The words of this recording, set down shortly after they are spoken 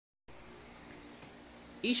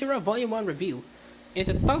Ishura Volume 1 Review. In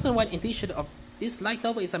the 2001 edition of this light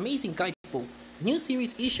novel is amazing guidebook. New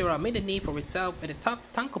series Ishura made a name for itself at the top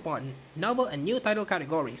tankobon, novel and new title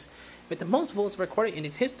categories, with the most votes recorded in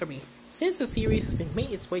its history. Since the series has been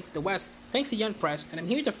made its way to the West thanks to Young Press, and I'm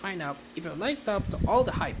here to find out if it lights up to all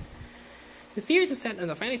the hype. The series is set in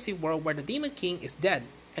a fantasy world where the Demon King is dead,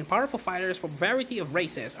 and powerful fighters from a variety of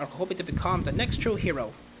races are hoping to become the next true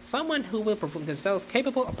hero, someone who will prove themselves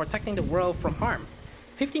capable of protecting the world from harm.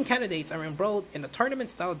 15 candidates are enrolled in a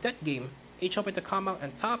tournament-style death game, each hoping to come out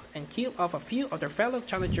on top and kill off a few of their fellow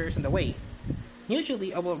challengers on the way.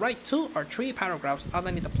 Usually I will write 2 or 3 paragraphs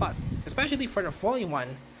outlining the plot, especially for the volume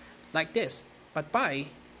 1, like this, but by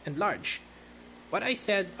and large, what I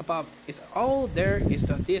said above is all there is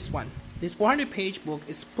to this one. This 400-page book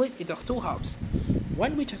is split into 2 halves,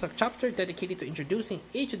 one which has a chapter dedicated to introducing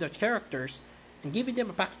each of the characters and giving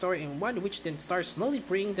them a backstory, and one which then starts slowly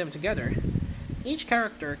bringing them together. Each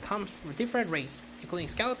character comes from a different race, including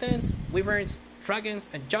skeletons, wyverns, dragons,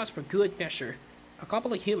 and just for good measure, a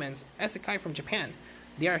couple of humans, Esekai from Japan.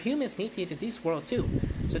 They are humans native to this world too,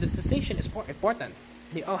 so the distinction is important.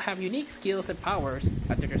 They all have unique skills and powers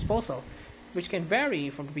at their disposal, which can vary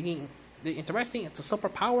from being the interesting to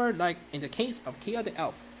superpower, like in the case of Kia the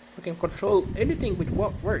Elf, who can control anything with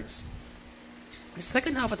words. The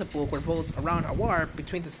second half of the book revolves around a war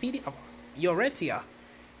between the city of Yoretia,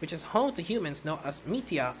 which is home to humans known as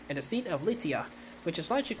Metia, and the city of Lytia, which is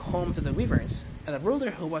largely home to the Wyverns, and the ruler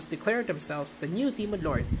who was declared themselves the new Demon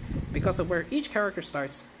Lord. Because of where each character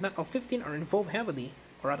starts, not all 15 are involved heavily,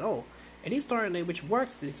 or at all, and this storyline which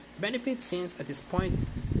works to its benefit, since at this point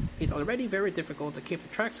it's already very difficult to keep the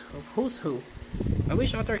tracks of who's who. I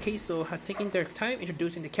wish author Keiso had taken their time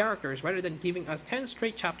introducing the characters rather than giving us 10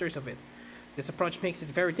 straight chapters of it. This approach makes it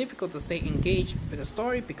very difficult to stay engaged with the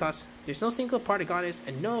story because there's no single protagonist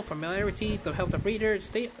and no familiarity to help the reader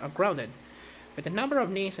stay grounded. With the number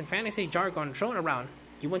of names and fantasy jargon thrown around,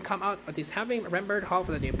 you won't come out of this having remembered half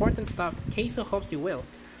of the important stuff. Keiso hopes you will.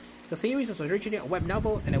 The series was originally a web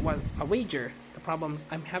novel, and it was a wager. The problems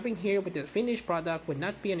I'm having here with the finished product would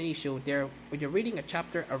not be an issue there when you're reading a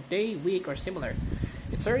chapter a day, week, or similar.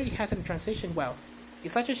 It certainly hasn't transitioned well.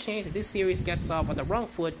 It's such a shame that this series gets off on the wrong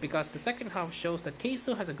foot, because the second half shows that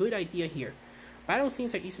Keiso has a good idea here. Battle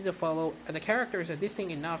scenes are easy to follow, and the characters are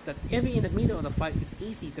distinct enough that even in the middle of the fight it's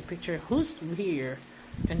easy to picture who's here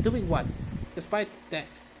and doing what. Despite the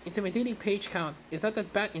intimidating page count, it's not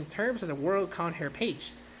that bad in terms of the world count here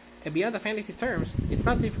page. And beyond the fantasy terms, it's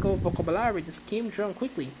not difficult vocabulary to skim through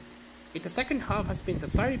quickly. If the second half has been the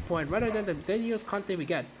starting point rather than the tedious content we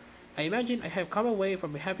get, I imagine I have come away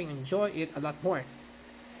from having enjoyed it a lot more.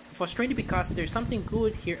 Frustrated because there's something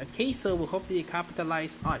good here at Keiso will hopefully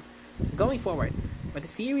capitalize on going forward, but the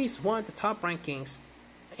series won the top rankings,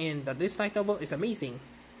 and this light novel is amazing.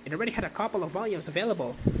 It already had a couple of volumes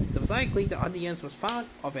available, so most likely the audience was fond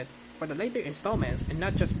of it for the later installments and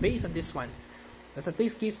not just based on this one. This at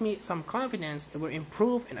least gives me some confidence that will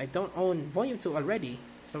improve, and I don't own volume 2 already,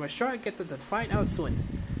 so I'm sure I get to find out soon.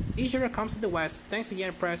 Ishura comes to the West thanks to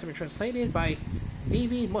Yen Press and been translated by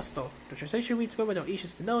D.V. Musto. The translation reads well with no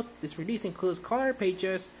issues to note. This release includes color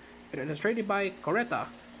pages and illustrated by Coretta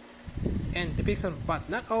and depicts but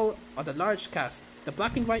not all of the large cast. The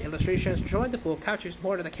black and white illustrations shown in the book captures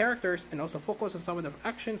more of the characters and also focus on some of the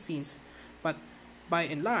action scenes, but by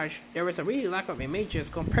and large, there is a really lack of images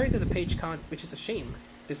compared to the page count, which is a shame.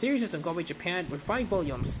 The series is ongoing in Japan with 5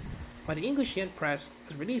 volumes, but the English Yen Press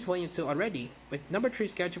has released volume 2 already, with number 3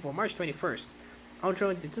 scheduled for March 21st.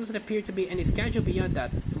 Although there doesn't appear to be any schedule beyond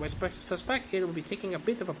that, so I suspect it will be taking a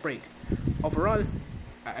bit of a break. Overall,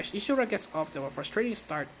 Ishura gets off to a frustrating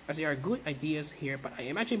start, as there are good ideas here, but I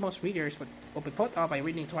imagine most readers will be put off by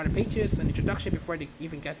reading 200 pages and introduction before they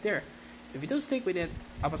even get there. If you don't stick with it,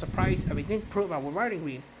 I was surprised if it didn't prove our writing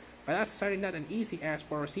read, but that's certainly not an easy ask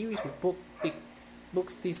for a series with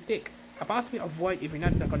books this thick. I possibly avoid if you're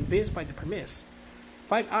not convinced by the premise.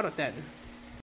 5 out of 10.